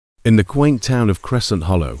In the quaint town of Crescent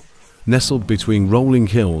Hollow, nestled between rolling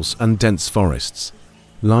hills and dense forests,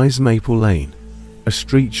 lies Maple Lane, a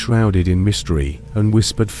street shrouded in mystery and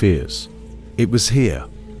whispered fears. It was here,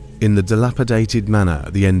 in the dilapidated manor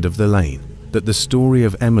at the end of the lane, that the story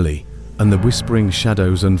of Emily and the whispering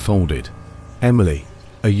shadows unfolded. Emily,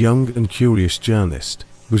 a young and curious journalist,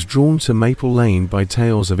 was drawn to Maple Lane by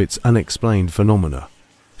tales of its unexplained phenomena.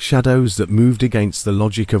 Shadows that moved against the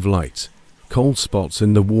logic of light, cold spots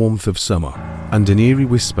in the warmth of summer, and an eerie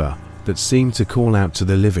whisper that seemed to call out to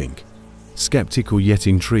the living. Skeptical yet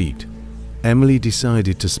intrigued, Emily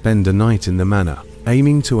decided to spend a night in the manor,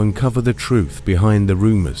 aiming to uncover the truth behind the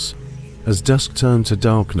rumors. As dusk turned to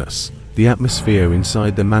darkness, the atmosphere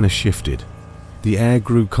inside the manor shifted. The air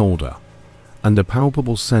grew colder, and a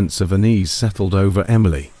palpable sense of unease settled over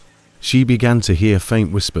Emily. She began to hear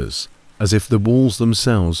faint whispers, as if the walls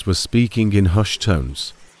themselves were speaking in hushed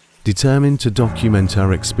tones. Determined to document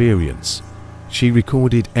her experience, she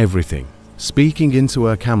recorded everything, speaking into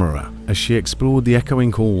her camera as she explored the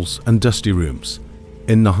echoing halls and dusty rooms.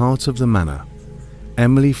 In the heart of the manor,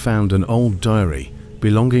 Emily found an old diary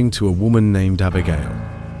belonging to a woman named Abigail,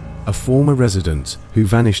 a former resident who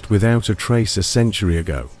vanished without a trace a century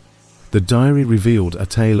ago. The diary revealed a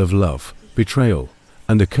tale of love, betrayal,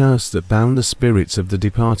 and a curse that bound the spirits of the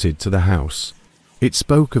departed to the house. It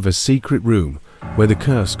spoke of a secret room where the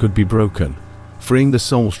curse could be broken, freeing the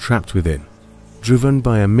souls trapped within. Driven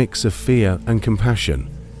by a mix of fear and compassion,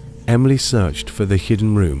 Emily searched for the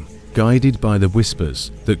hidden room, guided by the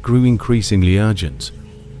whispers that grew increasingly urgent.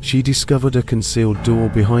 She discovered a concealed door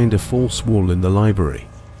behind a false wall in the library.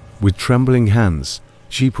 With trembling hands,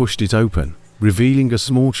 she pushed it open, revealing a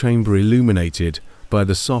small chamber illuminated by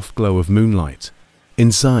the soft glow of moonlight.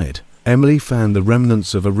 Inside, Emily found the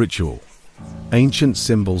remnants of a ritual, ancient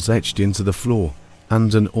symbols etched into the floor,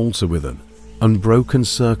 and an altar with an unbroken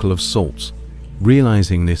circle of salt.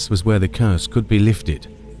 Realizing this was where the curse could be lifted,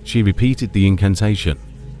 she repeated the incantation,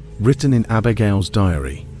 written in Abigail's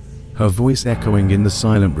diary, her voice echoing in the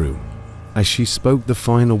silent room. As she spoke the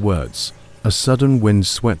final words, a sudden wind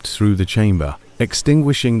swept through the chamber,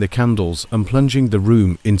 extinguishing the candles and plunging the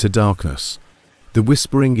room into darkness. The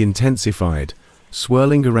whispering intensified,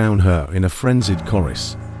 swirling around her in a frenzied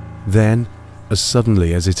chorus. Then, as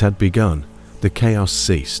suddenly as it had begun, the chaos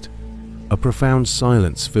ceased. A profound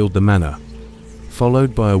silence filled the manor,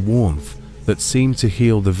 followed by a warmth that seemed to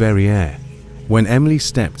heal the very air. When Emily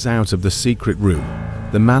stepped out of the secret room,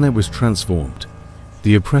 the manor was transformed.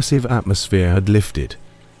 The oppressive atmosphere had lifted,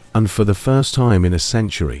 and for the first time in a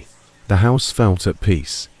century, the house felt at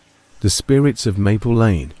peace. The spirits of Maple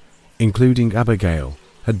Lane, including Abigail,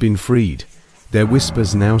 had been freed, their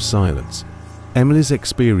whispers now silenced. Emily's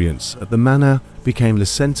experience at the manor became the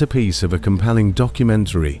centerpiece of a compelling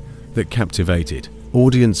documentary that captivated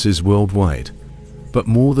audiences worldwide. But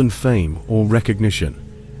more than fame or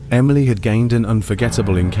recognition, Emily had gained an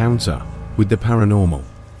unforgettable encounter with the paranormal,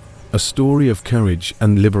 a story of courage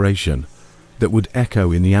and liberation that would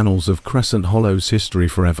echo in the annals of Crescent Hollow's history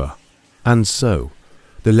forever. And so,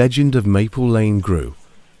 the legend of Maple Lane grew,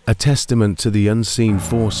 a testament to the unseen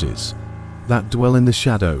forces that dwell in the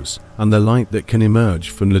shadows and the light that can emerge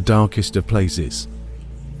from the darkest of places.